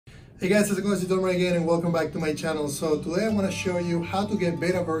Hey guys, how's it going? It's Dormer again and welcome back to my channel. So today I want to show you how to get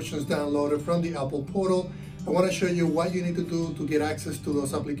beta versions downloaded from the Apple portal. I want to show you what you need to do to get access to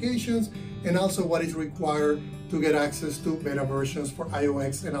those applications and also what is required to get access to beta versions for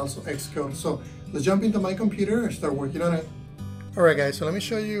iOS and also Xcode. So let's jump into my computer and start working on it. Alright guys, so let me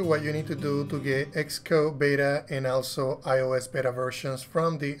show you what you need to do to get Xcode Beta and also iOS beta versions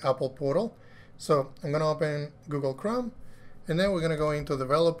from the Apple portal. So I'm going to open Google Chrome. And then we're going to go into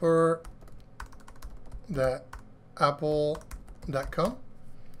developer.apple.com.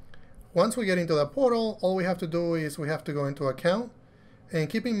 Once we get into the portal, all we have to do is we have to go into account. And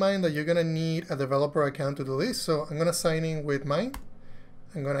keep in mind that you're going to need a developer account to do this. So I'm going to sign in with mine.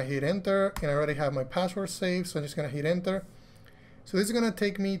 I'm going to hit enter, and I already have my password saved, so I'm just going to hit enter. So this is going to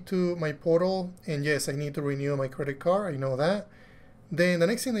take me to my portal. And yes, I need to renew my credit card. I know that. Then the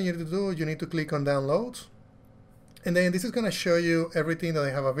next thing that you need to do, you need to click on downloads. And then this is going to show you everything that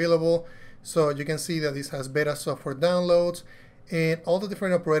I have available. So you can see that this has beta software downloads and all the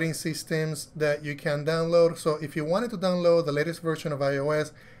different operating systems that you can download. So if you wanted to download the latest version of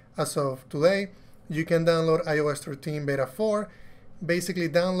iOS as of today, you can download iOS 13 beta 4, basically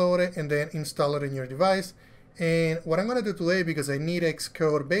download it and then install it in your device. And what I'm going to do today, because I need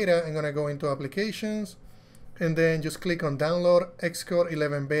Xcode Beta, I'm going to go into applications and then just click on download Xcode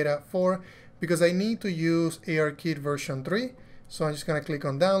 11 beta 4. Because I need to use ARKit version 3. So I'm just going to click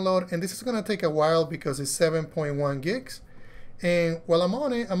on download. And this is going to take a while because it's 7.1 gigs. And while I'm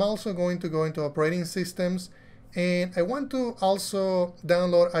on it, I'm also going to go into operating systems. And I want to also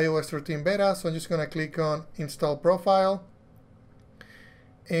download iOS 13 beta. So I'm just going to click on install profile.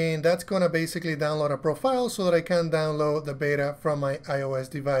 And that's going to basically download a profile so that I can download the beta from my iOS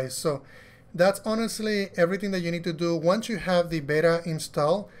device. So that's honestly everything that you need to do. Once you have the beta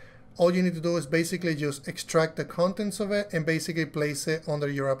installed, all you need to do is basically just extract the contents of it and basically place it under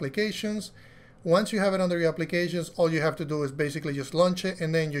your applications. Once you have it under your applications, all you have to do is basically just launch it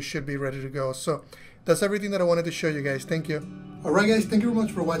and then you should be ready to go. So that's everything that I wanted to show you guys. Thank you. Alright guys, thank you very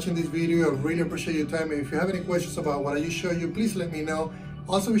much for watching this video. I really appreciate your time. And if you have any questions about what I just showed you, please let me know.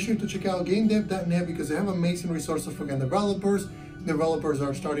 Also be sure to check out gamedev.net because they have amazing resources for game developers. Developers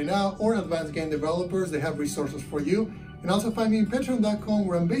are starting out or advanced game developers. They have resources for you. And also find me in patreon.com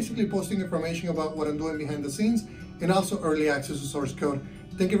where I'm basically posting information about what I'm doing behind the scenes and also early access to source code.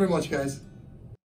 Thank you very much, guys.